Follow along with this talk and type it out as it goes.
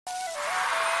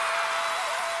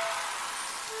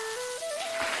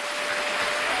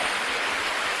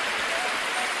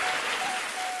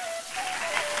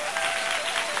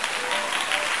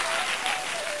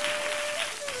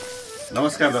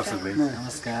नमस्कार दर्शक भाइ।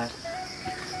 नमस्कार।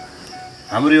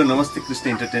 हाम्रो यो नमस्ते कृष्ण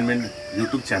इन्टरटेनमेन्ट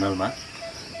युट्युब च्यानलमा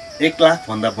 1 लाख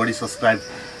भन्दा बढी सब्स्क्राइब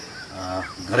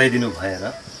गराइदिनु भएर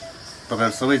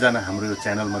तपाईहरु सबैजना हाम्रो यो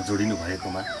च्यानलमा जोडिनु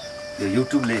भएकोमा यो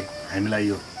युट्युबले हामीलाई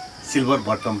यो सिल्भर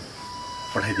बटन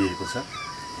पठाइदिएको छ।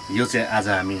 यो चाहिँ आज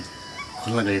हामी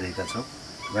खोल्न गइरहेका छौं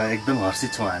र एकदम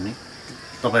हर्षित छौं हामी।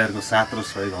 तपाईहरुको साथ र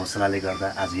सहयोग हौसलाले गर्दा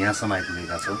आज यहाँसम्म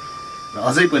आइपुगेका छौं र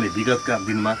अझै पनि विगतका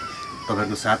दिनमा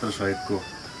तपाईहरुको साथ र सहयोगको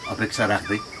अपेक्षा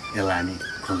राख्दै यसलाई हामी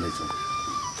खोल्दै छौं।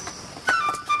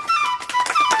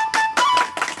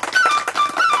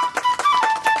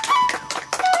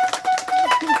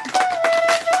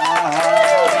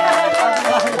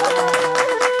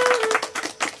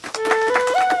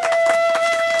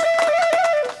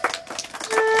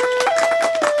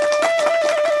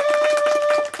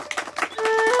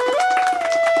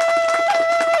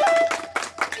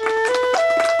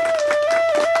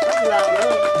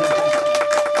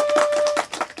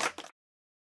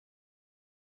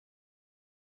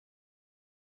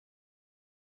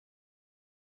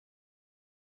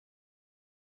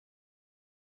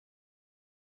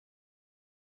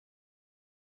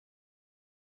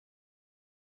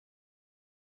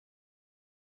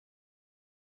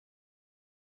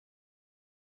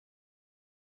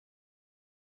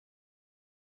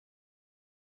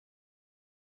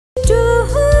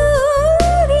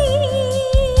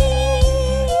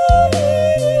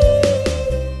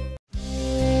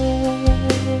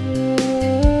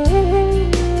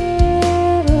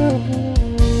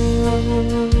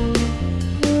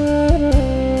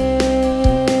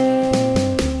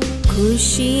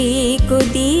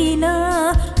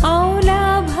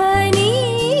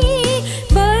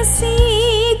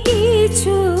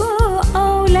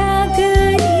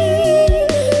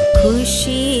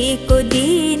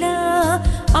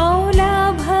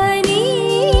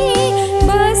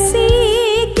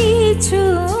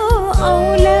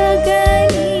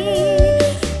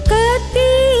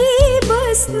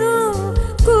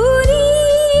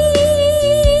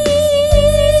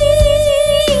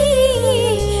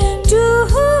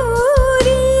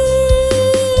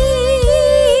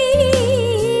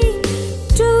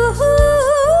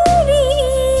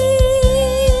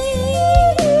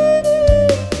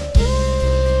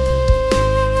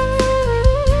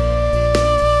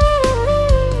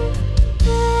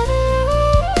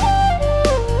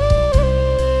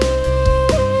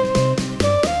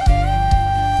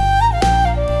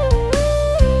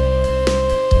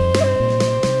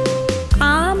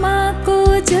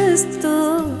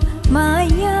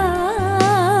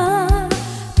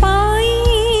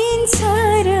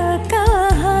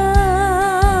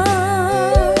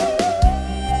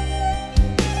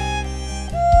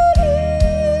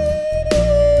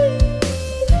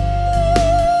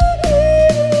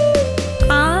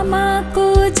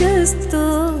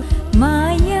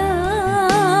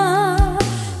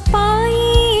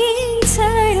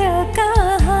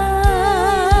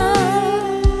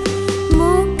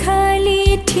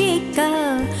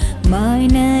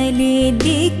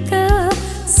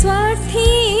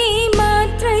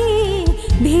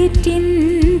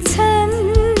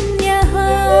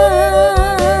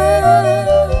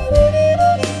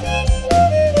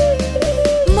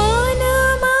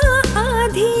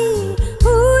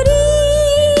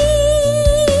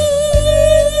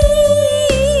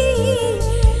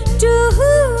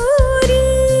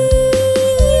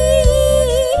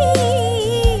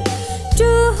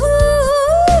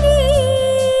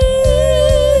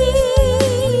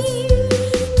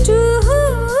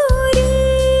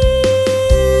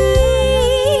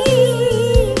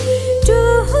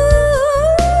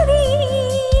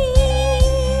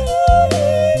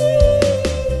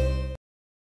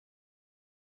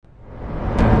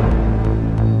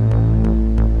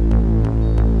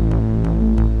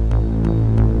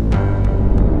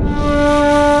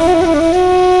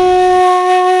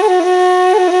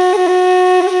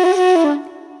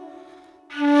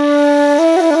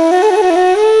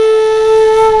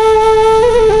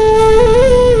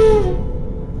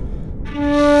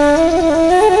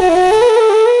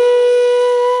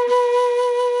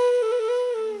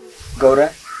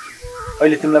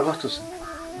 अहिले तिमीलाई कस्तो छ?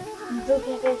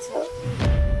 दुखेकै छ।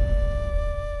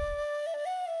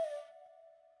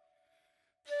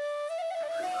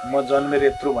 म जन्मेर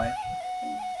यत्रो भएँ,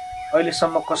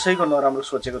 अहिलेसम्म कसैको नराम्रो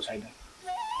सोचेको छैन।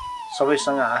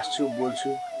 सबैसँग हाँस्छु, बोल्छु,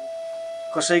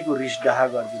 कसैको रिस डाहा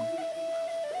गर्दिन।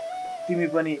 तिमी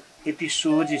पनि यति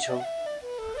सोझी छौ,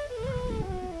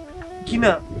 किन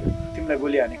तिमीलाई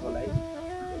गोली हानेको होला?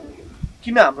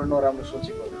 किन हाम्रो नराम्रो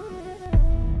सोचेको?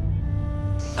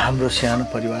 हाम्रो सानो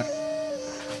परिवार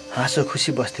हाँसो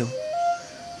खुसी बस्थ्यौँ,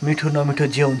 मिठो नमिठो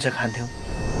जे हुन्छ खान्थ्यौँ,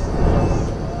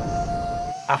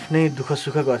 आफ्नै दुःख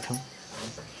सुख गर्थ्यौँ।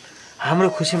 हाम्रो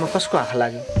खुसीमा कसको आँखा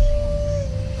लाग्यो?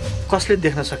 कसले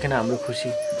देख्न सकेन हाम्रो खुसी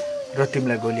र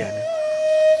तिमीलाई गोली हान्यो?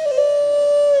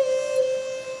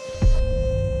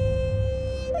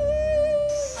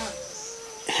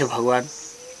 हे भगवान्,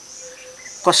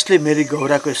 कसले मेरी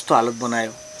गौराको यस्तो हालत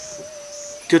बनायो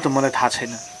त्यो त मलाई थाहा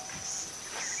छैन,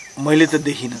 मैले त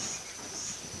देखिनँ।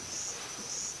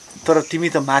 तर तिमी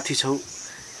त माथि छौ,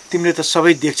 तिमीले त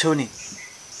सबै देख्छौ नि।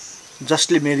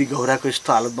 जसले मेरी गौराको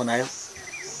यस्तो हालत बनायो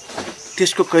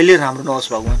त्यसको कहिले राम्रो नहोस्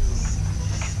भगवान्।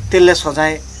 त्यसलाई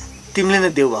सजाय तिमीले नै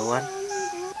देऊ भगवान्।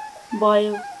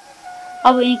 भयो,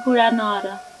 अब यी कुरा नहर।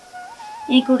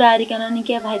 यी कुरा हारिकन नि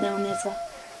के फाइदा हुनेछ?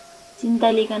 चिन्ता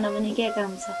लिकन पनि के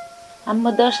काम छ?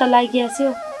 हाम्रो दशा लागिहाल्यो,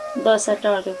 दशा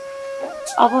टर्यो।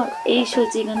 अब यही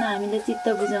सोचिकन हामीले चित्त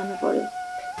बुझाउनु पर्यो।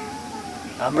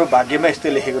 हाम्रो भाग्यमा यस्तै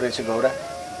लेखेको रहेछ गौरा,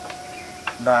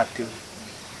 नआत्तियो।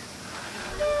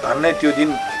 धन्नै त्यो दिन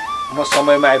म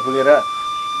समयमा आइपुगेर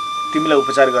तिमीलाई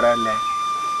उपचार गराएर ल्याएँ।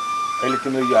 अहिले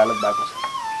तिम्रो यो हालत भएको छ।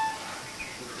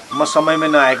 म समयमै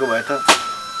नआएको भए त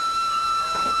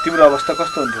तिम्रो अवस्था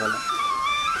कस्तो हुन्थ्यो होला?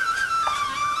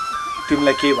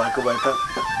 तिमीलाई केही भएको भए त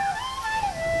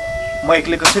म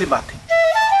एक्लै कसरी बाँच्थेँ?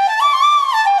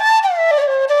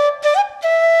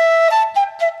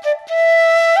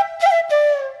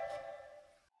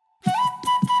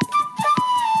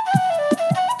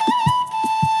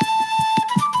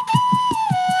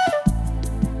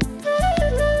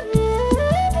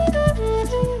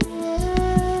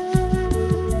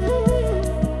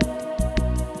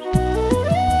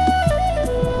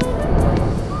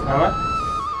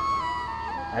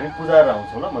 हामी पूजा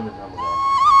आउँछौँ ल मन्दिरमा गएर।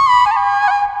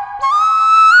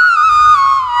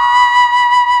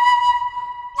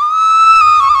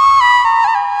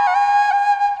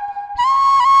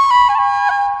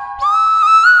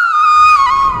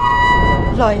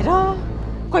 लहेर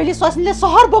कहिले स्वास्नीले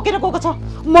सहर बोकेर गएको छ,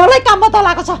 मलाई काममा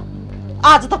तलाएको छ।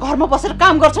 आज त घरमा बसेर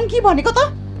काम गर्छन् कि भनेको त,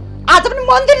 आज पनि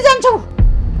मन्दिर जान्छौ।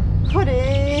 अरे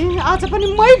आज पनि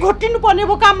मै घोटिनु पर्ने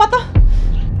भयो काममा त।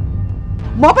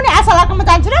 म पनि आशा लाग्नमा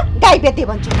जान्छु र गाई बेते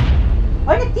भन्छु।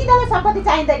 होइन तिनीहरूलाई सम्पत्ति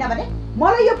चाहिँदैन भने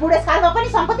मलाई यो बुढेसकालमा पनि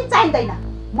सम्पत्ति चाहिँदैन।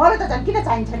 मलाई त झन् किन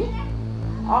चाहिन्छ नि?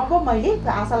 अब मैले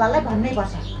आशालाई भन्नै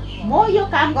पर्छ, म यो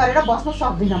काम गरेर बस्न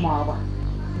सक्दिनँ। म अब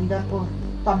यिनीहरूको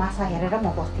तमासा हेरेर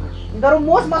म बस्दिनँ। यिनीहरू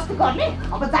मोज मस्ती गर्ने।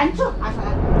 अब जान्छु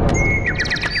आशालाई।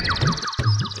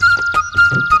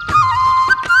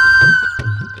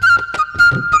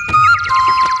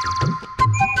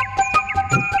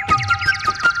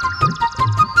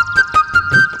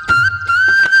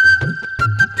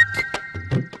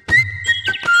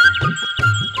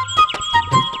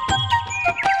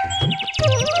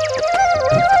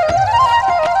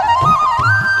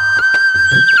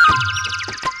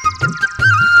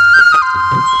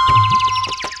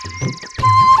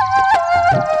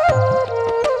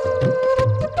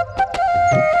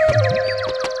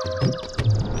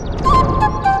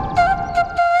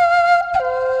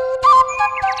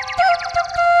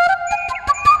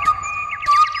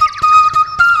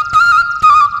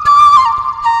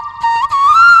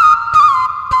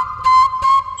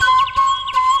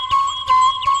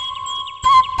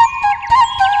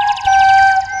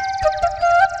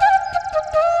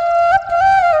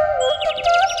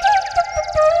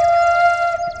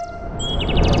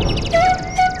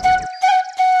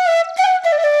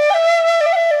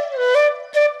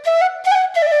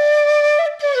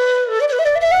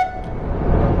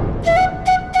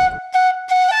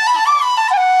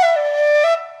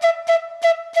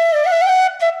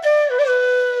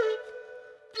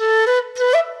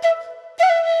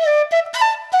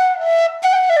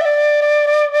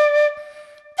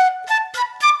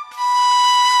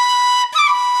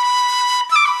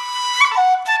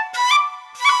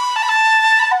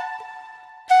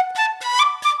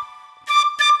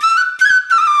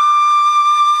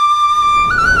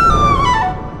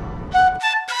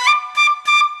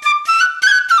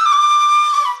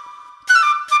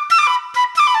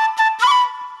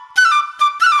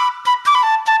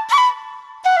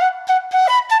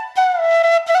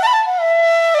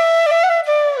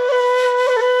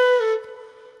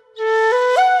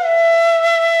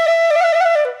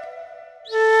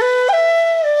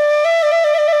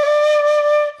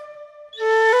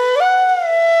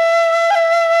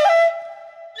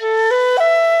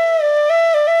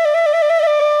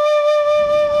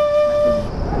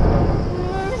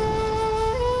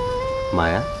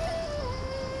 माया,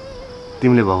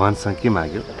 तिमीले भगवानसँग के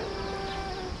माग्यौ?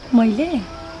 मैले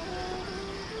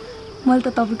त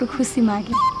तपाईँको खुसी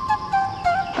मागेँ।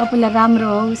 तपाईँलाई राम्रो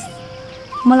होस्,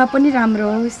 मलाई पनि राम्रो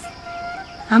होस्,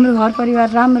 हाम्रो घर परिवार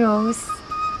राम्रो होस्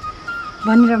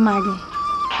भनेर मागे।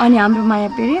 अनि हाम्रो माया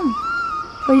प्रेम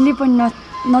कहिले पनि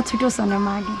नछुटोस् भनेर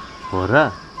मागे। हो र?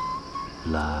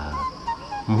 ल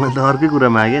मैले त अर्कै कुरा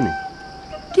मागेँ नि।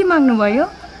 के माग्नु भयो?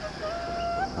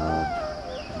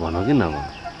 भनौँ कि नभनौँ?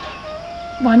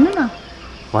 भन्नु न।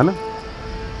 भनौँ?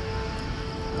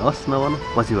 होस् नभनौँ,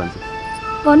 पछि भन्छु।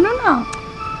 भन्नु न।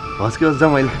 होस् कि होस् जा,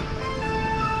 मैले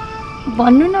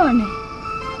भन्नु न भने।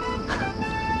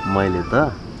 मैले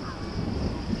त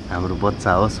हाम्रो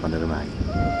बच्चा होस् भनेर मागेँ।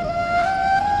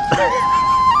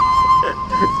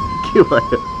 के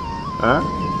भयो?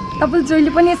 तपाईँ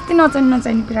जहिले पनि यस्तै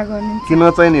नचाहिने कुरा गर्नुहुन्छ। के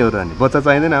नचाहिने हो र? नि बच्चा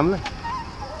चाहिँदैन हामीलाई?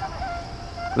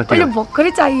 अहिले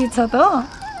भर्खरै चाहिएछ त।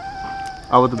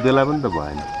 अब त बेला पनि त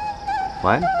भएन।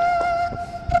 भएन?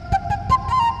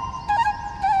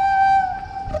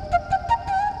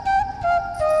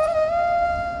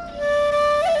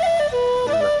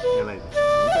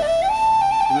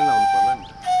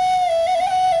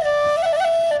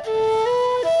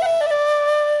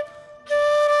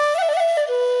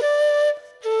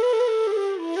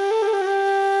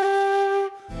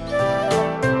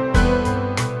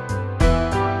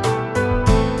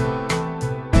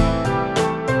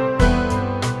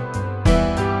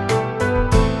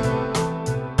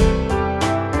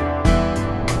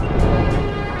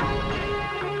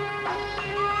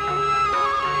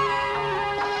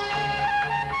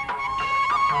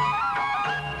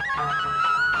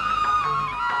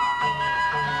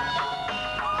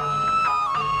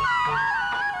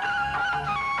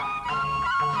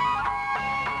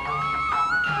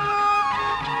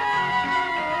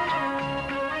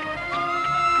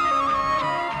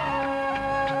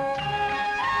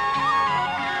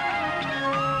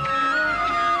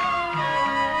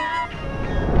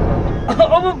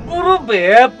 अब बुढो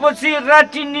भएपछि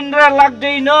राति निन्द्रा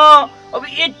लाग्दैन। अब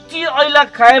यति ऐला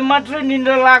खाए मात्रै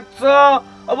निन्द्रा लाग्छ।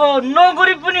 अब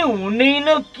नगरी पनि हुँदैन,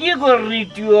 के गर्ने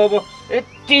त्यो। अब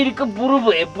यतिको बुढो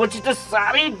भएपछि त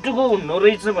साह्रै दुःख हुँदो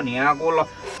रहेछ भने यहाँको ल।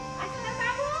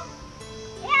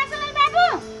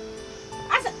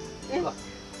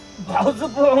 भाउजू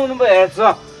पो आउनु भएछ।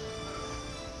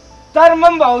 तारेमा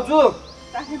भाउजू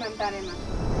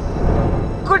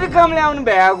कति कामले आउनु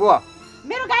भएको?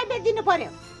 मेरो गाई बेचिदिनु पर्यो।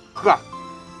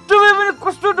 तपाईँ पनि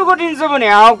कस्तो दुःख दिन्छ भने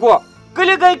आएको।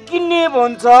 कहिले गाई किन्ने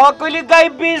भन्छ, कहिले गाई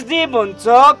बेच्ने भन्छ,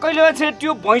 कहिले मान्छे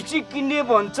त्यो भैँसी किन्ने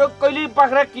भन्छ, कहिले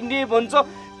बाख्रा किन्ने भन्छ,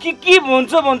 के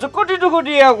भन्छ कति दुःख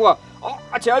दिएको।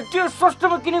 अच्छा त्यो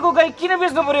सस्तोमा किनेको गाई किन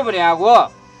बेच्नु पर्यो भने आएको?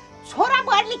 छोरा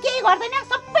बुहारीले केही गर्दैन,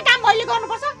 सबै काम मैले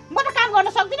गर्नुपर्छ। म त काम गर्न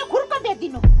सक्दिनँ, खुर्क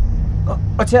बेचिदिनु।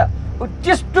 अच्छा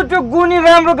त्यस्तो त्यो गुणी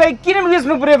राम्रो गाई किन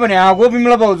बेच्नु पर्यो भने आएको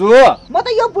बिमला भाउजू? म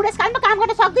त यो बुढेसकालमा काम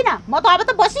गर्न सक्दिनँ। म त अब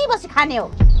त बसी खाने हो।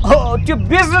 त्यो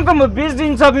बेच्नु त म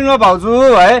बेचिदिन्छ बिमला भाउजू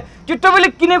है। त्यो तपाईँले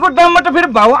किनेको दाममा त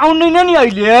फेरि भाउ आउँदैन नि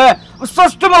अहिले।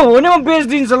 सस्तोमा हो भने म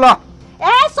बेचिदिन्छु ल।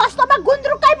 ए सस्तोमा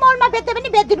गुन्द्रुकै मोलमा बेच्दै पनि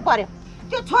बेचिदिनु पर्यो।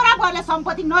 त्यो छोरा बुहारीलाई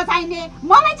सम्पत्ति नचाहिने,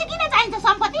 मलाई चाहिँ किन चाहिन्छ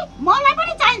सम्पत्ति? मलाई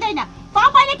पनि चाहिँदैन।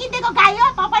 तपाईँले किनेको गाई हो,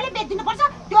 तपाईँले बेचिदिनु पर्छ।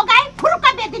 त्यो गाई खुर्क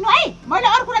बेचिदिनु है। मैले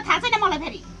अरू कुरा थाहा छैन मलाई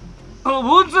फेरि।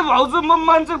 हुन्छ भाउजू, म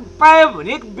मान्छे पायो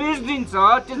भने बेचिदिन्छ,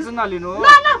 टेन्सन नलिनु। ल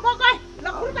म गएँ। ल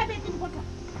खुर्क बेचिदिनु पर्छ।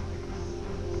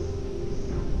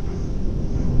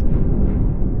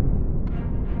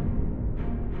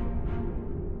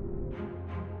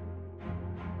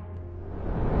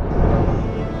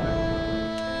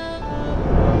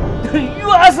 यो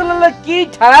असललाई केही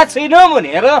थाहा छैन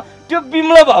भनेर त्यो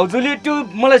बिमला भाउजूले त्यो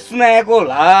मलाई सुनाएको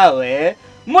होला है।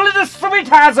 मलाई त सबै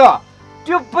थाहा छ।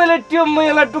 त्यो पहिला त्यो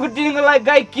महिला टुक दिनको लागि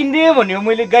गाई किनिदियो भन्यो,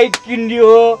 मैले गाई किनिदियो।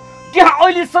 त्यहाँ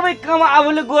अहिले सबै काम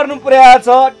आफूले गर्नु परेको छ,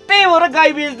 त्यही भएर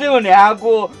गाई बेच्दै भने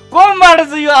आएको। कमबाट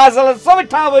चाहिँ यो आशालाई सबै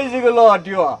थाहा भइसक्यो ल।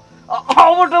 त्यो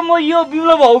अब त म यो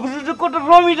बिमला भाउजू कता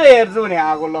रमिता हेर्छु भने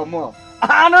आएको ल। म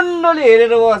आनन्दले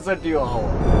हेरेर बस्छ त्यो।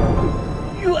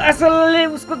 यो आशाले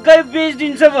उसको गाई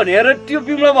बेचिदिन्छ भनेर त्यो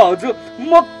बिमला भाउजू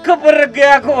मक्ख परेर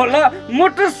गएको होला।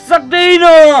 म त सक्दैन।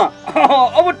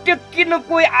 अब त्यो किन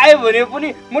कोही आयो भने पनि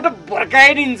म त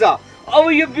भर्काइदिन्छ। अब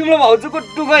यो बिमला भाउजूको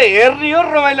दुःख हेर्ने हो,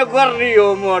 रमाइलो गर्ने हो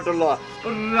म त ल।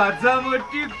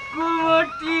 राजामती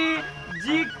कुमती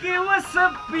जिके वस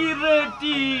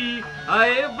पिरटी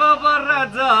आए बाबा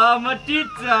राजामती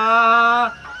चा।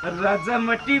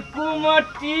 राजामती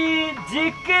कुमती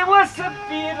जिके वस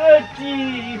पिरटी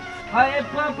हाय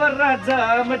बाबा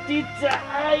राजामती चा।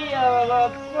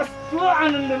 कस्तो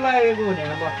आनन्द लागेको हुने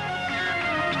अब।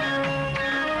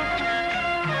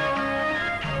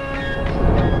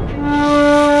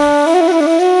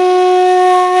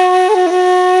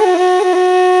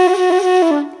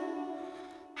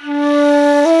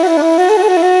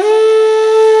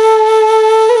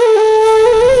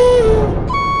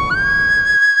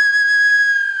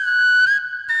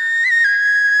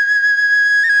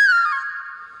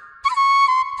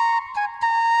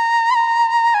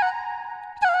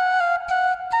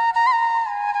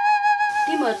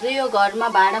 घरमा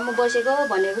भाडामा बसेको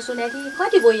भनेको सुनेको थिएँ।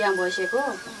 कति भयो यहाँ बसेको?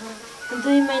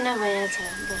 2 महिना भएछ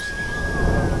बसेको।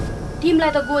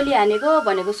 तिमीलाई त गोली हानेको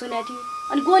भनेको सुनेको थिएँ।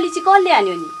 अनि गोली चाहिँ कसले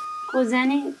हान्यो नि? को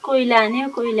जाने, कोहीले हान्यो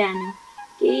कोहीले हान्यो,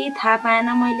 केही थाहा पाएन।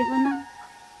 मैले पनि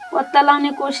पत्ता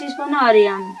लगाउने कोसिस पनि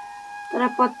हरियाम, तर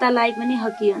पत्ता लगाइ पनि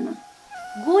हकिएन।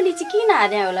 गोली चाहिँ किन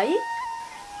हान्यो होला है?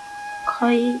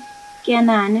 खै क्या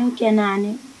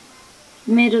नहान्यो,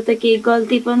 मेरो त केही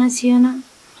गल्ती पनि थिएन।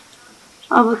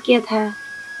 अब के थाहा,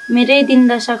 मेरै दिन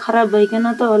दशा खराब भइकन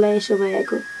त होला यसो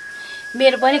भएको।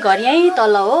 मेरो पनि घर यहीँ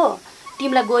तल हो।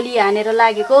 तिमीलाई गोली हानेर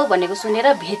लागेको भनेको सुनेर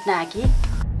भेट्न आएकी।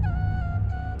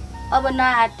 अब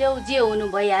नहाट्यौ, जे हुनु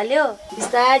भइहाल्यो,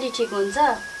 बिस्तारै ठिक हुन्छ।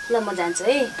 ल म जान्छु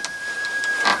है।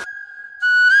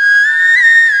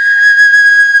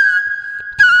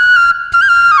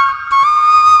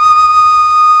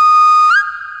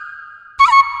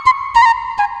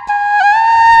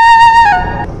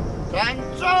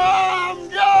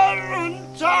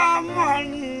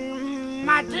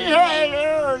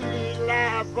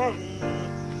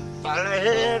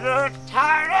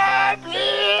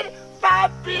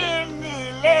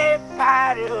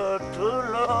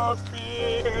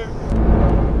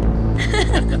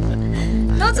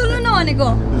 नचल्नु नभनेको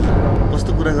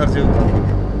कस्तो कुरा गर्छौ?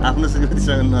 आफ्नो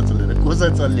श्रीमतीसँग नचलेर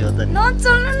कसरी चल्ने हो त?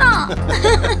 नचल्नु न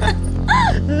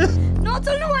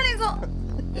नचल्नु भनेको।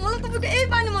 मलाई तपाईँको यही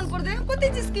बानी मन पर्दैन। कति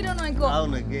जिस्किर नआएको। आउ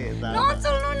न के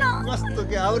नचल्नु न। कस्तो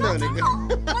के आउ न भनेको?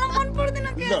 मलाई मन पर्दैन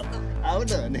के आउ न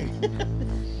भने।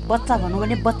 बच्चा भनौँ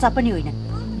भने बच्चा पनि होइन,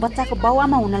 बच्चाको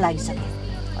बाउआमा हुन लागिसक्यो।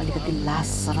 अलिकति लाज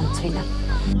शरम छैन।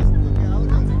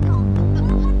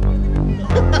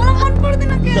 मलाई मन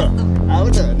पर्दैन के आउ न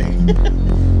भने।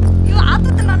 यो हात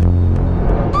त लानु।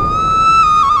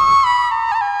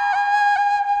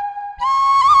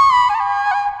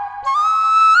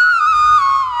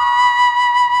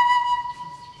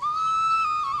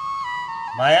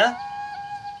 माया,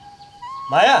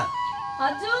 माया,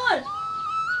 हजुर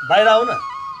बाहिर आऊ न।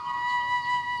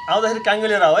 आउँदाखेरि काङ्गो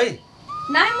लिएर आऊ है।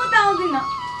 नाइ म त आउँदिन।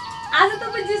 आज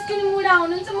तपाईँ जिस्किने मुडा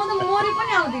हुनुहुन्छ, म त मरि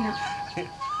पनि आउँदिन।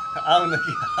 आऊ न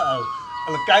कि आऊ।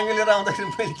 अब काङ्गो लिएर आउँदाखेरि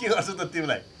मैले के गर्छु त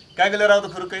तिमीलाई? काङ्गो लिएर आउँदा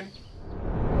खुरुक्कै नि।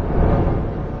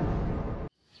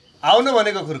 आउनु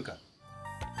भनेको खुरुक्क।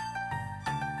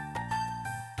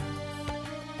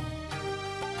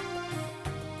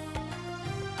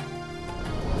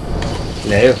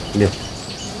 ल्यायो ल्याऊ।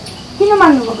 किन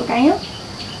माग्नु भएको काइयो?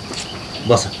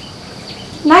 बस।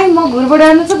 नाइ म घरबाट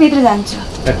आउनु छ, भित्र जान्छु।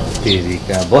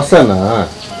 तेरिका बस न।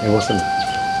 ए बस न।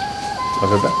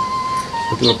 बस त।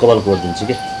 तिम्रो कपाल कोरिदिन्छु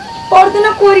कि। पर्दैन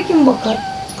कोरी किन भर्खर।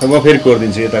 खै म फेरि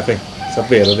कोरिदिन्छु यता। खै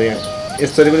सबै हेर त यहाँ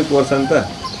यसरी पनि कोर्छ नि त।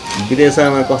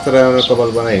 विदेशमा कस्तो राम्रो कपाल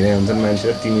बनाइ हिँडेका हुन्छन्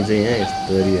मान्छेहरू। तिमी चाहिँ यहाँ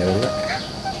यस्तरी हेर ल।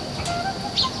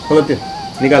 खोल त्यो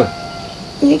निकाल।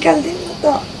 निकाल्दिनु त।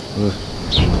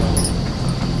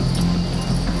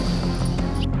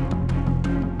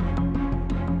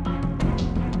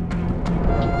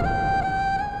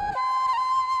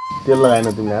 तेल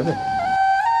लगाएन तिमीले आज?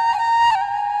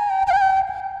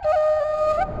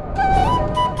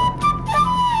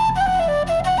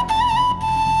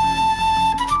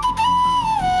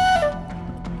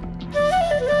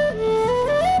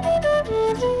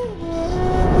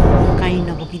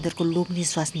 को लोग्ने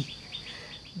स्वास्नी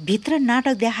भित्र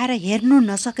नाटक देखाएर हेर्नु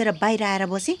नसकेर बाहिर आएर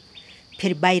बसे।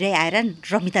 फेरि बाहिरै आएर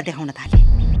रमिता देखाउन थाले।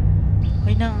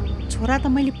 होइन छोरा त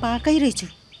मैले पाएकै रहेछु।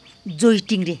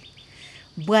 जोइटिङ रे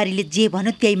बुहारीले जे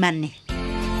भन्यो त्यही मान्ने।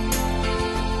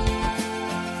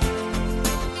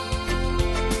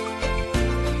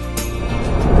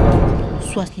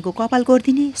 स्वास्नीको कपाल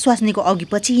कोर्दिने, स्वास्नीको अघि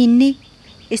पछि हिँड्ने।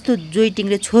 यस्तो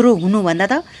जोइटिङले छोरो हुनुभन्दा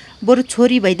त बरु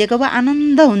छोरी भइदिएको भए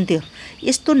आनन्द हुन्थ्यो।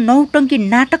 यस्तो नौटङ्की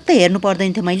नाटक त हेर्नु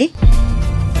पर्दैन थियो मैले।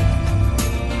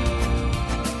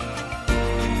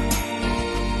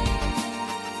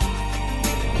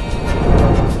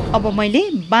 अब मैले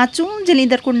बाँचुन्जेल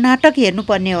यिनीहरूको नाटक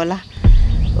हेर्नुपर्ने होला।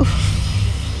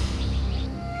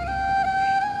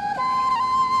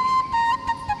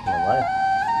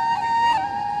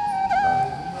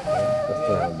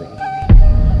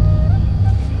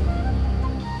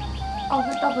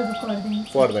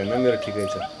 पर्दैन मेरो ठिकै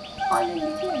छ।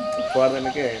 पर्दैन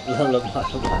के ल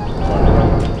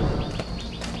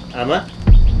आमा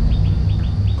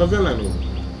कता लानु?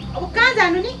 अब कहाँ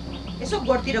जानु नि? यसो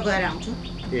गोठतिर गएर आउँछु।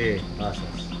 ए हस्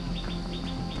हस्।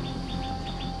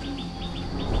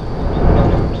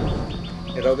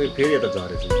 यता उतै फेरि यता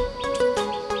झरेछु।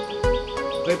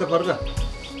 खै त फर्क।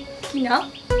 किन?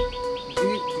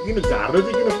 किन झार्नु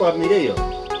चाहिँ किन पर्ने क्या यो?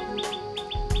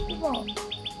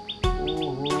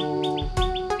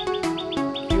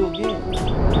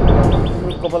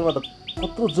 कपालमा त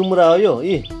कत्रो जुम्रा हो यो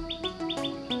ए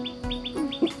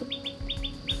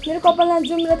मेरो कपालमा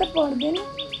जुम्रा त पर्दैन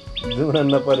जुम्रा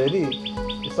नपरेरी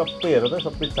सबै हेर त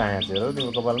सबै चाया छ हेर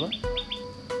तिम्रो कपालमा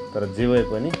तर जे भए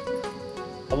पनि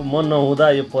अब म नहुँदा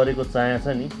यो परेको चाया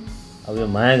छ नि अब यो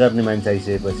माया गर्ने मान्छे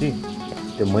आइसकेपछि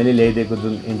त्यो मैले ल्याइदिएको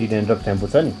जुन एन्टी डेन्ड्रफ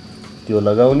स्याम्पू छ नि त्यो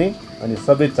लगाउने अनि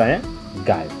सबै चाया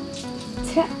गायब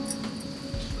छ्या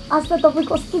आज त तपाईँ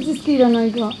कस्तो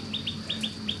जिस्किरहनु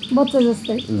बच्चा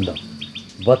जस्तै ल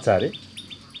बच्चा अरे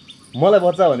मलाई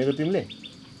बच्चा भनेको तिमीले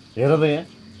हेर त यहाँ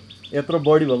यत्रो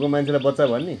बडी भएको मान्छेलाई बच्चा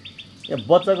भन्ने यहाँ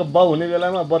बच्चाको बाउ हुने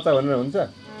बेलामा बच्चा भनेर हुन्छ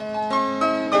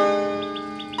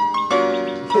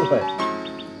के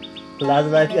भयो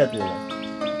लाज लाग्यो क्या त्यसलाई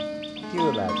के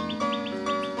हो लाज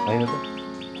होइन त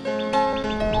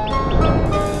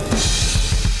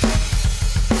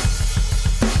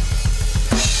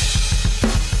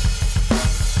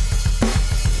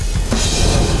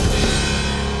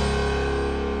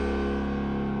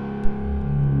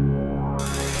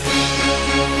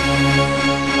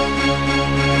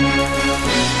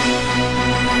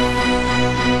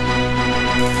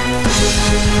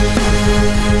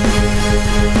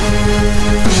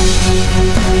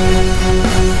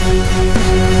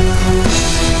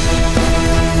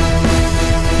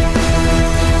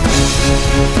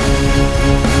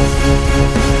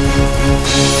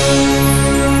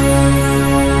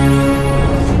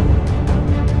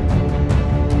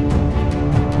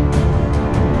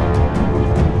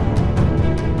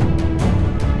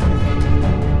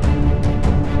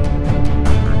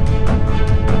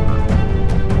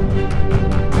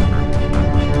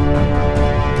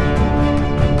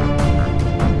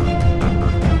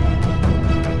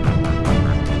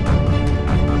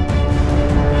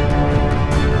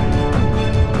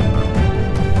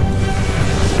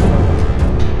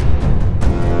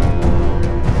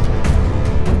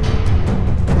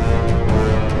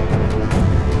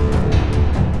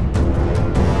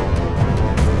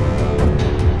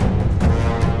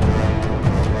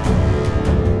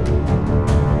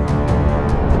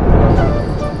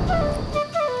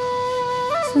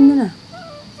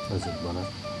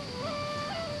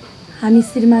हामी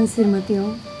श्रीमान श्रीमती हौ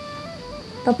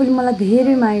तपाईले मलाई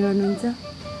धेरै माया गर्नुहुन्छ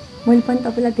मैले पनि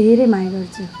तपाईलाई धेरै माया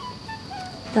गर्छु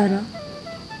तर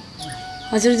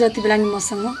हजुर जति बेला नि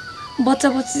मसँग बच्चा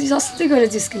जस्तै गरेर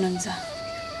जिस्किनुहुन्छ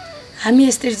हामी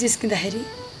यसरी जिस्किँदाखेरि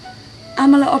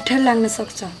आमालाई अप्ठ्यारो लाग्न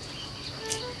सक्छ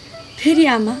फेरि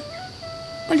आमा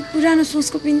अलिक पुरानो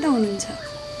सोचको पनि त हुनुहुन्छ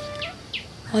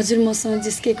हजुर मसँग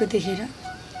जिस्केको देखेर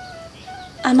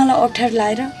आमालाई अप्ठ्यारो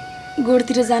लाएर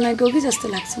गोडतिर जान गयो कि जस्तो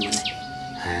लाग्छ मलाई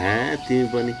तिमी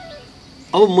पनि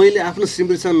अब मैले आफ्नो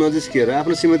श्रीमतीसँग नजिस्किएर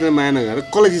आफ्नो श्रीमतीलाई माया नगरेर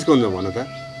कसलाई जिस्काउँछ भन त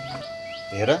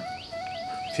हेर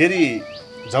फेरि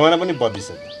जमाना पनि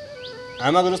बदलिसक्यो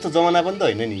आमाको जस्तो जमाना पनि त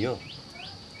होइन नि यो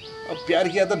अब प्यार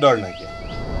किया त डर नकिया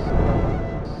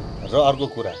र अर्को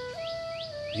कुरा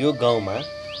यो गाउँमा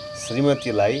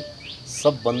श्रीमतीलाई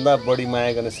सबभन्दा बढी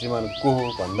माया गर्ने श्रीमान को हो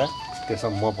भन्दा त्यसमा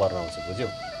म पर्न आउँछु बुझ्यौ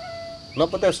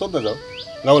नपत्ता सोध्न जाऊ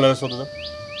गाउँलाई सोध्न जाऊ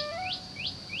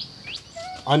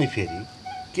अनि फेरि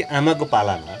के आमाको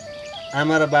पालामा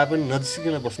आमा र बा पनि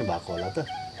नजिकिन बस्नु भएको होला त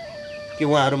कि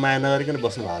उहाँहरू माया नगरिकन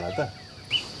बस्नु भएको होला त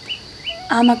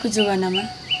आमाको जमानामा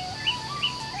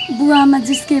बुवा आमा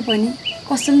जिस्के पनि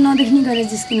कसैले नदेख्ने गरेर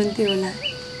जिस्किनुहुन्थ्यो होला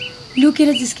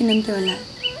लुकेर जिस्किनुहुन्थ्यो होला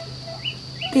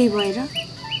त्यही भएर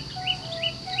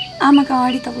आमाको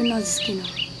अगाडि तपाईँ नजिस्किनु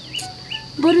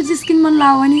बरु जिस्किन मन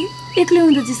लाग्यो भने एक्लै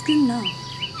हुँदा जिस्किन न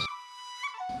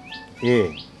ए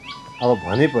अब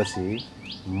भनेपछि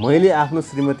मैले आफ्नो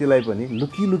श्रीमतीलाई पनि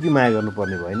लुकी लुकी माया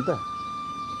गर्नुपर्ने भयो नि त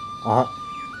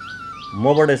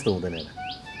मबाट यस्तो हुँदैन हेर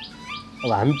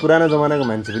अब हामी पुरानो जमानाको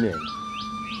मान्छे पनि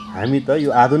होइन हामी त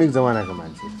यो आधुनिक जमानाको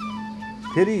मान्छे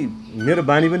फेरि मेरो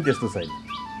बानी पनि त्यस्तो छैन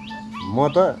म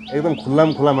त एकदम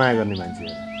खुल्लाम खुल्ला माया गर्ने मान्छे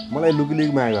हो मलाई लुकी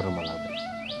लुकी माया गर्न मन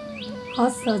लाग्दैन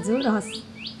हस् हजुर हस्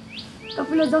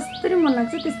तपाईँलाई जसरी मन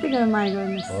लाग्छ त्यस्तै गरेर माया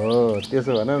गर्नुहोस् हो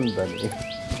त्यसो भन नि त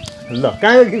नि ल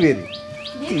कहाँ गयो कि फेरि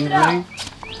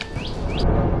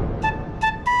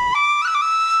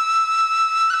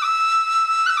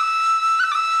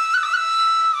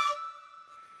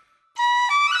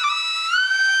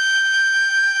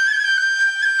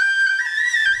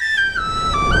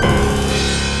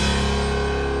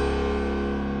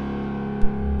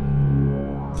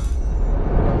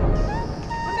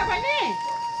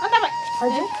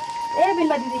हजुर ए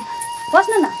बिल्ला दिदी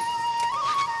बस्नु न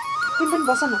तिमी पनि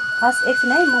बस न हस्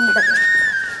एकछिन है म मुटा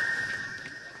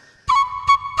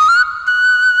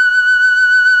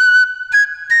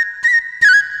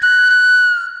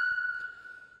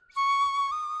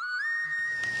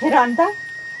हेर अन्त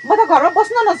म त घरमा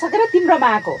बस्न नसकेर तिम्रो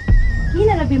आएको किन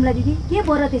र बिमला दिदी के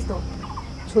भयो र त्यस्तो?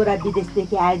 छोरा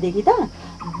विदेशदेखि आएदेखि त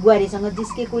बुहारीसँग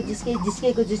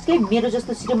जिस्के मेरो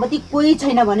जस्तो श्रीमती कोही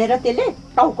छैन भनेर त्यसले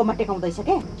टाउकोमा टेकाउँदैछ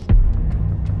के।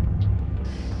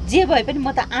 जे भए पनि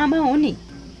म त आमा हो नि।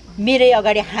 मेरै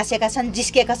अगाडि हाँसेका छन्,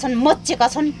 जिस्केका छन्, मच्चेका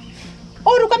छन्।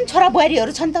 अरूका पनि छोरा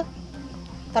बुहारीहरू छन् त,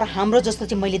 तर हाम्रो जस्तो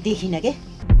चाहिँ मैले देखिनँ के।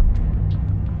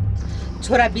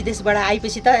 छोरा विदेशबाट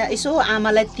आएपछि त यसो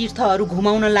आमालाई तीर्थहरू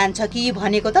घुमाउन लान्छ कि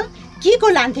भनेको त के को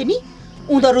लान्थ्यो नि।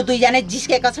 उनीहरू दुईजना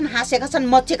जिस्केका छन्, हाँसेका छन्,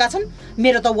 मच्चेका छन्।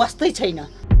 मेरो त वास्तै छैन।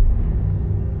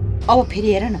 अब फेरि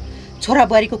हेर न, छोरा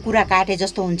बुहारीको कुरा काटे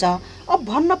जस्तो हुन्छ। अब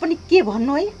भन्न पनि के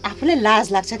भन्नु है, आफूलाई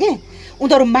लाज लाग्छ के।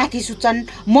 उनीहरू माथि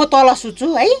सुत्छन्, म तल सुत्छु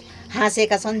है।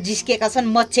 हाँसेका छन्, जिस्केका छन्,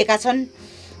 मच्चेका छन्।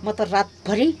 म त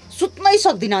रातभरि सुत्नै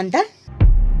सक्दिनँ। अन्त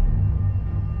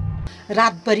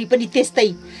रातभरि पनि त्यस्तै,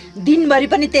 दिनभरि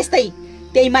पनि त्यस्तै।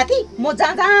 त्यही माथि म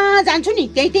जहाँ जहाँ जान्छु नि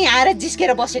त्यही आएर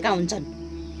जिस्केर बसेका हुन्छन्।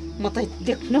 म त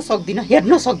देख्न सक्दिनँ,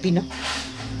 हेर्न सक्दिनँ।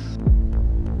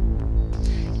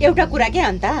 एउटा कुरा के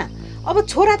अन्त, अब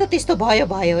छोरा त त्यस्तो भयो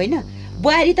होइन,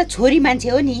 बुहारी त छोरी मान्छे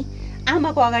हो नि।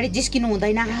 आमाको अगाडि जिस्किनु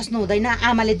हुँदैन, हाँस्नु हुँदैन,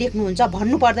 आमाले देख्नुहुन्छ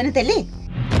भन्नु पर्दैन त्यसले।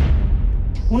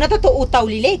 हुन त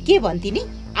उताउलीले के भन्थे नि,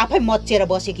 आफै मच्चेर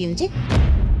बसेकी हुन्छ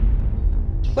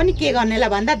पनि के गर्नेलाई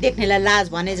भन्दा देख्नेलाई लाज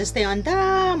भने जस्तै। अन्त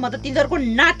म त तिनीहरूको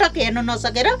नाटक हेर्न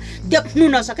नसकेर, देख्नु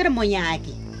नसकेर म यहाँ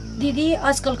आएकी। दिदी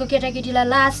आजकलको केटाकेटीलाई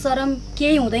लाज शरम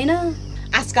केही हुँदैन।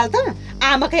 आजकल त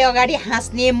आमाकै अगाडि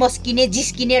हाँस्ने, मस्किने,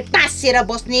 जिस्किने, टाँसेर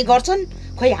बस्ने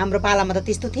गर्छन्। खोइ हाम्रो पालामा त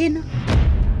त्यस्तो थिएन।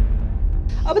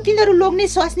 अब तिनीहरू लोग्ने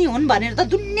स्वास्नी हुन् भनेर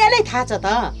त दुनियाँलाई थाहा छ त।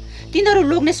 तिनीहरू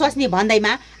लोग्ने स्वास्नी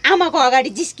भन्दैमा आमाको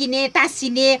अगाडि जिस्किने,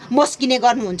 टाँसिने, मस्किने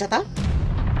गर्नुहुन्छ त।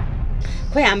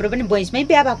 खोइ हाम्रो पनि भैँसमै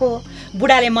बिहा भएको।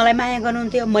 बुढाले मलाई माया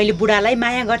गर्नुहुन्थ्यो, मैले बुढालाई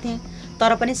माया गर्थेँ।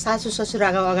 तर पनि सासू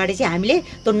ससुराको अगाडि चाहिँ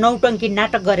हामीले त्यो नौटङ्की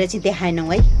नाटक गरेर चाहिँ देखाएनौँ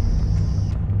है।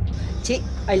 छि,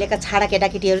 अहिलेका छाडा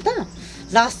केटाकेटीहरू त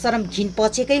लाज शरम घिन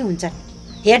पचेकै हुन्छन्।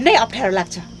 हेर्नै अप्ठ्यारो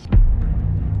लाग्छ।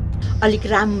 अलिक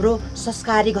राम्रो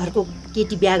संस्कारी घरको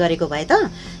केटी बिहा गरेको भए त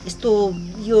यस्तो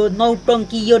यो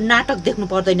नौटङ्की, यो नाटक देख्नु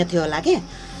पर्दैन थियो होला के।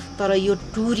 तर यो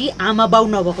टुरी आमा बाउ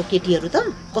नभएको केटीहरू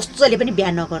त कसैले पनि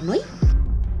बिहा नगर्नु है।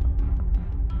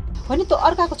 भने त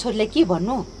अर्काको छोरीलाई के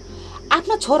भन्नु,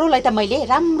 आफ्नो छोरोलाई त मैले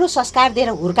राम्रो संस्कार दिएर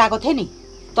हुर्काएको थिएँ नि।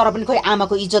 तर पनि खोइ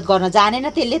आमाको इज्जत गर्न जानेन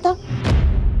त्यसले त।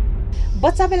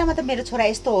 बच्चा बेलामा त मेरो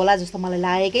छोरा यस्तो होला जस्तो मलाई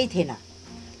लागेकै थिएन।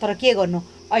 तर के गर्नु,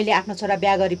 अहिले आफ्नो छोरा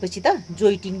बिहा गरेपछि त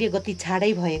जोइटिङले गति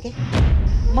छाडै भयो के।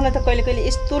 मलाई त कहिले कहिले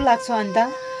यस्तो लाग्छ अन्त,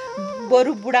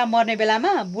 बरु बुढा मर्ने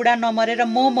बेलामा बुढा नमरेर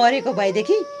म मरेको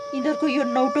भएदेखि यिनीहरूको यो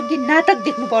नौटङ्की नाटक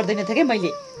देख्नु पर्दैन थियो क्या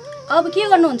मैले। अब के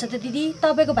गर्नुहुन्छ त दिदी,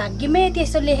 तपाईँको भाग्यमै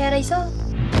त्यस्तो लेखेर रहेछ।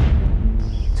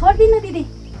 छोड्दिनँ दिदी,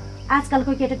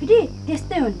 आजकलको केटाकेटी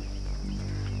त्यस्तै हुन्।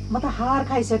 म त हार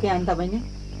खाइसकेँ अन्त बहिनी।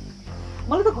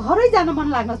 मलाई त घरै जान मन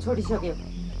लाग्न छोडिसक्यो।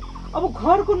 अब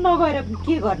घरको नगएर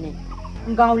के गर्ने,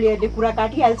 गाउँलेहरूले कुरा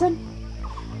काटिहाल्छन्।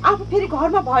 आफू फेरि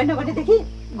घरमा भएन भनेदेखि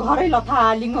घरै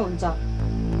लथालिङ्ग हुन्छ।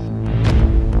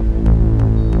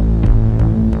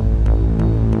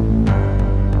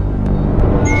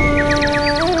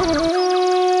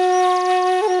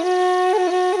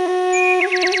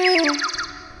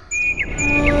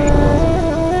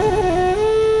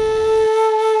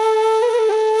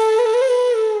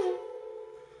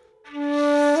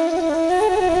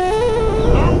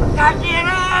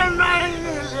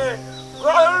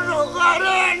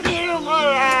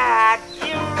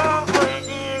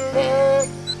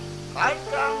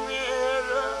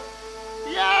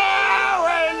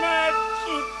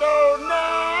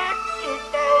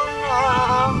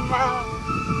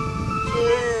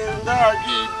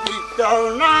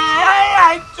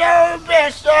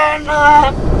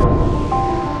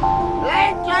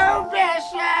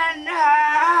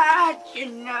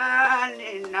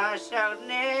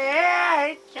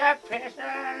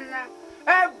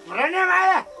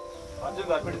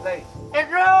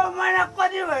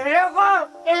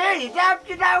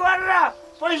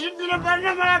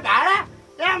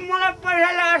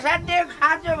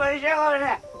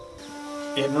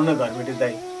 हेर्नु न घरबेटी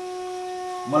दाइ,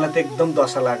 मलाई त एकदम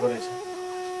दशा लागेको रहेछ।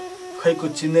 खै को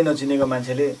चिन्दै नचिनेको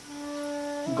मान्छेले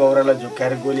गौरालाई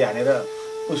झुक्काएर गोली हानेर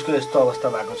उसको यस्तो अवस्था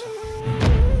भएको छ।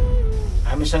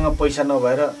 हामीसँग पैसा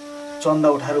नभएर चन्दा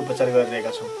उठाएर उपचार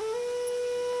गरिरहेका छौँ।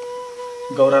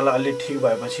 गौरालाई अलि ठिक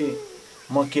भएपछि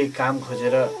म केही काम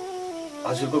खोजेर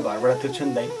हजुरको घरबाट तिर्छु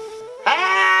नि दाइ।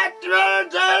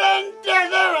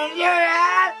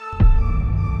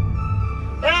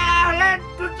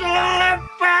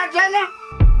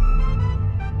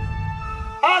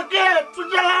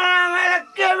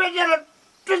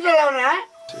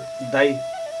 दाइ,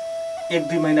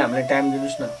 1-2 महिना हामीलाई टाइम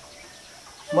दिनुहोस् न।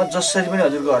 म जसरी पनि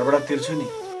हजुरको घरबाट तिर्छु नि।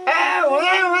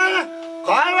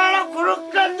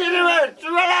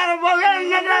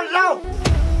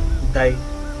 दाइ,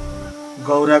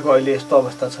 गौराको अहिले यस्तो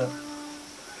अवस्था छ,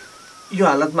 यो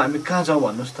हालतमा हामी कहाँ जाउँ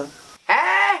भन्नुहोस् त?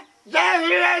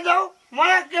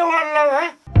 मलाई के भन्नु भयो?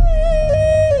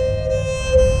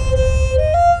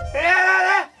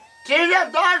 ठीक है,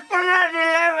 10-15 दिन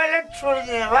मैले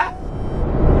छोडिदिएँ बा।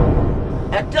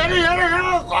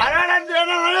 त्यतिखेरसम्म घरबाट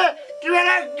दिएन भने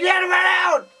तिमीलाई गेटबाट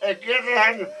आउट, गेट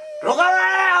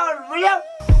ढोकाबाट आउट, बुझ्यौ?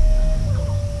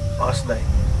 हस् दाइ।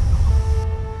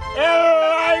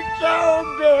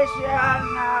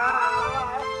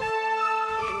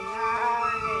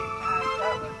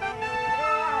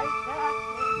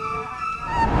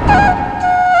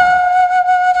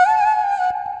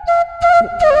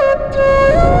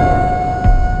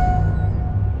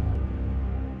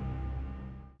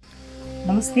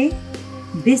 नमस्ते।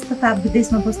 देश तथा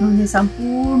विदेशमा बस्नुहुने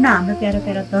सम्पूर्ण हाम्रो प्यारा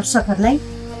प्यारा दर्शकहरूलाई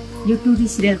यो टुरी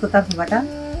सिरियलको तर्फबाट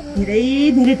धेरै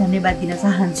धेरै धन्यवाद दिन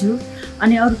चाहन्छु।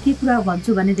 अनि अरू के कुरा भन्छु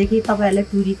भनेदेखि तपाईँहरूलाई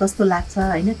टुरी कस्तो लाग्छ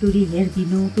होइन, टुरी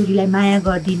हेरिदिनु, टुरीलाई माया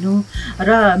गरिदिनु र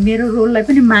मेरो रोललाई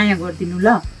पनि माया गरिदिनु ल।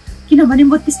 किनभने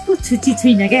म त्यस्तो छुच्ची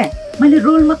छुइनँ क्या, मैले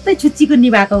रोल मात्रै छुच्चीको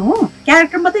निभाएको हुँ,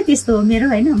 क्यारेक्टर मात्रै त्यस्तो हो मेरो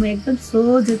होइन। म एकदम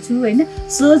सोझो छु होइन,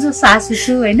 सोझो सासु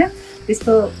छु होइन,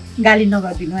 त्यस्तो गाली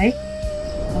नगरिदिनु है।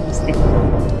 नमस्ते।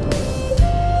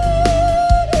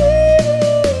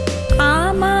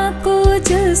 आमाको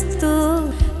जस्तो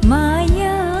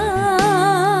माया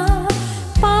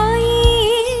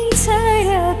पाइन्छ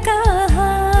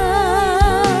कहाँ,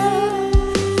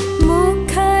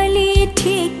 मुखले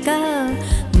ठिक्का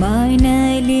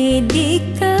मनले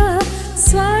दिक्क,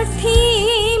 स्वार्थी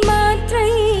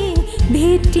मात्रै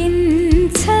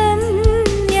भेटिन्छन्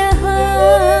यहाँ।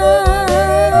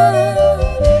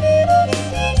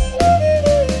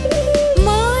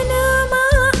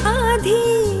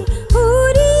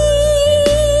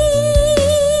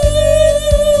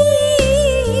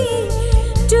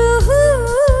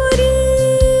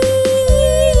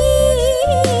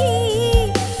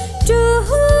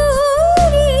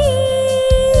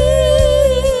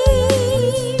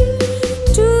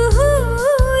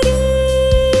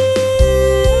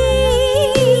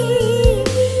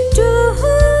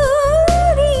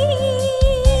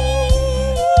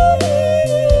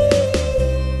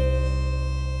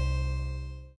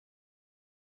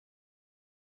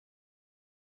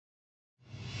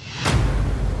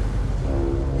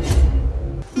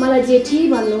 मलाई जेठी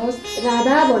भन्नुहोस्,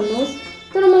 राधा भन्नुहोस्,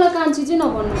 तर मलाई कान्छी चाहिँ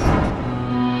नभन्नुहोस्।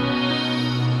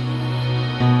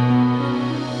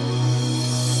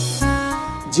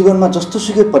 जीवनमा जस्तो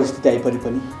सुकै परिस्थिति आइपरे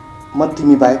पनि म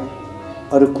तिमी बाहेक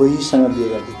अरू कोहीसँग बिहे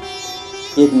गर्दिनँ।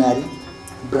 एक नारी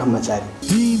ब्रह्मचारी।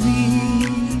 तिमी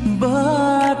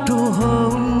बाटो हौ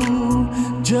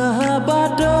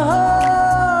जहाँबाट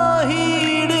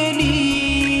हिँड्नी।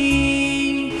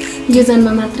 यो जन्म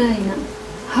मात्र होइन,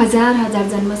 हजार हजार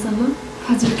जन्मसम्म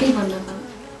हजुरकै भन्न पाऊँ।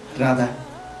 राधा,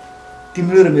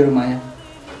 तिम्रो र मेरो माया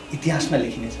इतिहासमा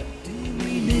लेखिनेछ।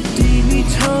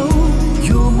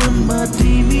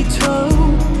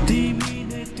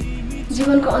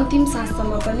 जीवनको अन्तिम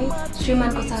साससम्म पनि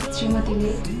श्रीमानको साथ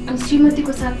श्रीमतीले अनि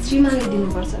श्रीमतीको साथ श्रीमानले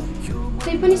दिनुपर्छ।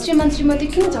 त्यही पनि श्रीमान श्रीमती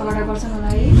किन झगडा गर्छन् होला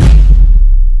है?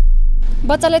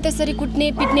 बच्चालाई त्यसरी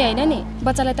कुट्ने पिट्ने होइन नि,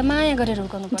 बच्चालाई त माया गरेर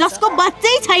हुर्काउनुपर्छ। जसको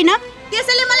बच्चै छैन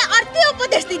त्यसैले मलाई अर्कै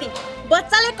उपदेश दिने,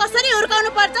 बच्चालाई कसरी हुर्काउनु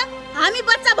पर्छ हामी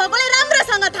बच्चा भएकोले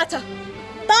राम्रोसँग थाहा छ।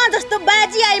 त जस्तो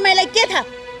बाजी आइमाईलाई के थाहा,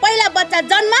 पहिला बच्चा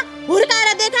जन्म हुर्काएर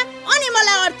देखा अनि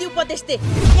मलाई अर्ती उपदेश दे।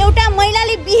 एउटा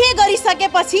महिलाले बिहे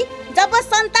गरिसकेपछि जब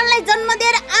सन्तानलाई जन्म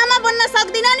दिएर आमा बन्न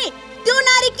सक्दिन नि, त्यो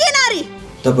नारी के नारी?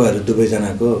 तपाईहरु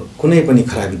दुवैजनाको कुनै पनि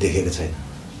खराबी देखेको छैन।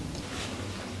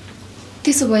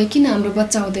 त्यसो भए किन हाम्रो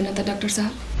बच्चा हुँदैन त डाक्टर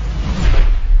साहब?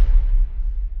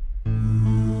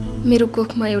 मेरो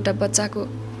कोखमा एउटा बच्चाको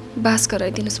बास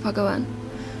गराइदिनुस् भगवान।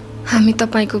 हामी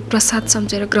तपाईको प्रसाद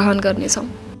सम्झेर ग्रहण गर्नेछौँ।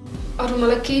 अरू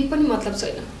मलाई केही पनि मतलब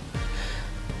छैन,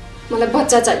 मलाई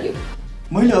बच्चा चाहियो।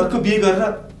 मैले अर्को बिहे गरेर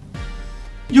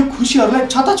यो खुसीहरूलाई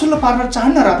छताछुल्लो पार्न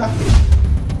चाहन्न राधा।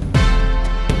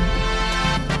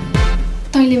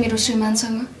 तैँले मेरो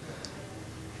श्रीमानसँग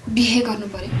बिहे गर्नु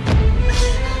पर्यो।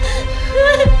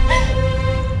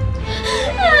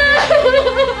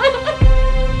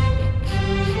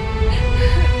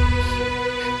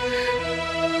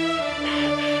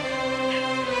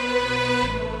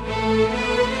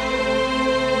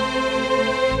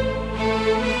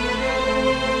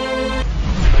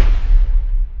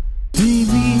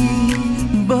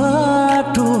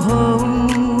 बाटो हौ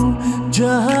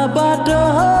जहाँबाट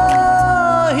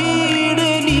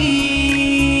हिँड्नी,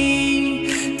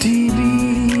 तिमी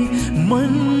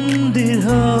मन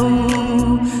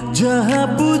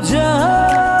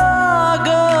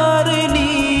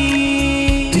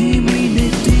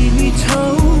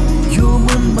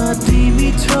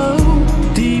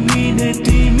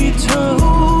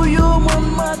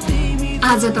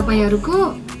तपाईहरूको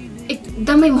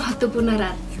एकदमै महत्त्वपूर्ण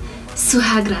रात,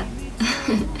 सुहाग रात।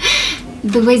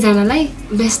 दुवैजनालाई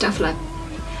बेस्ट अफ लक।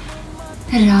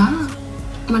 र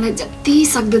मलाई जति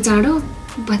सक्दो चाँडो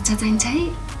बच्चा चाहिन्छ है।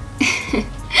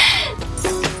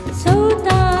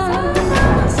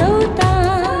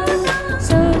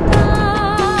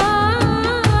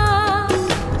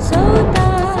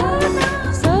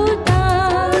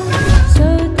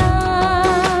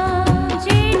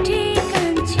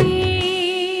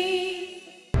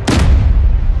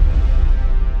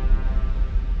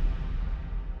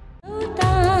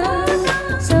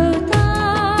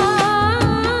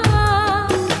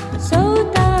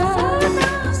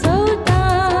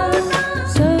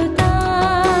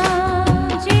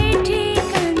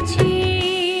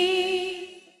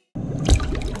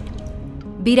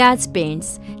 विराज पेन्ट्स,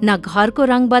 न घरको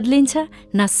रङ बदलिन्छ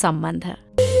न सम्बन्ध।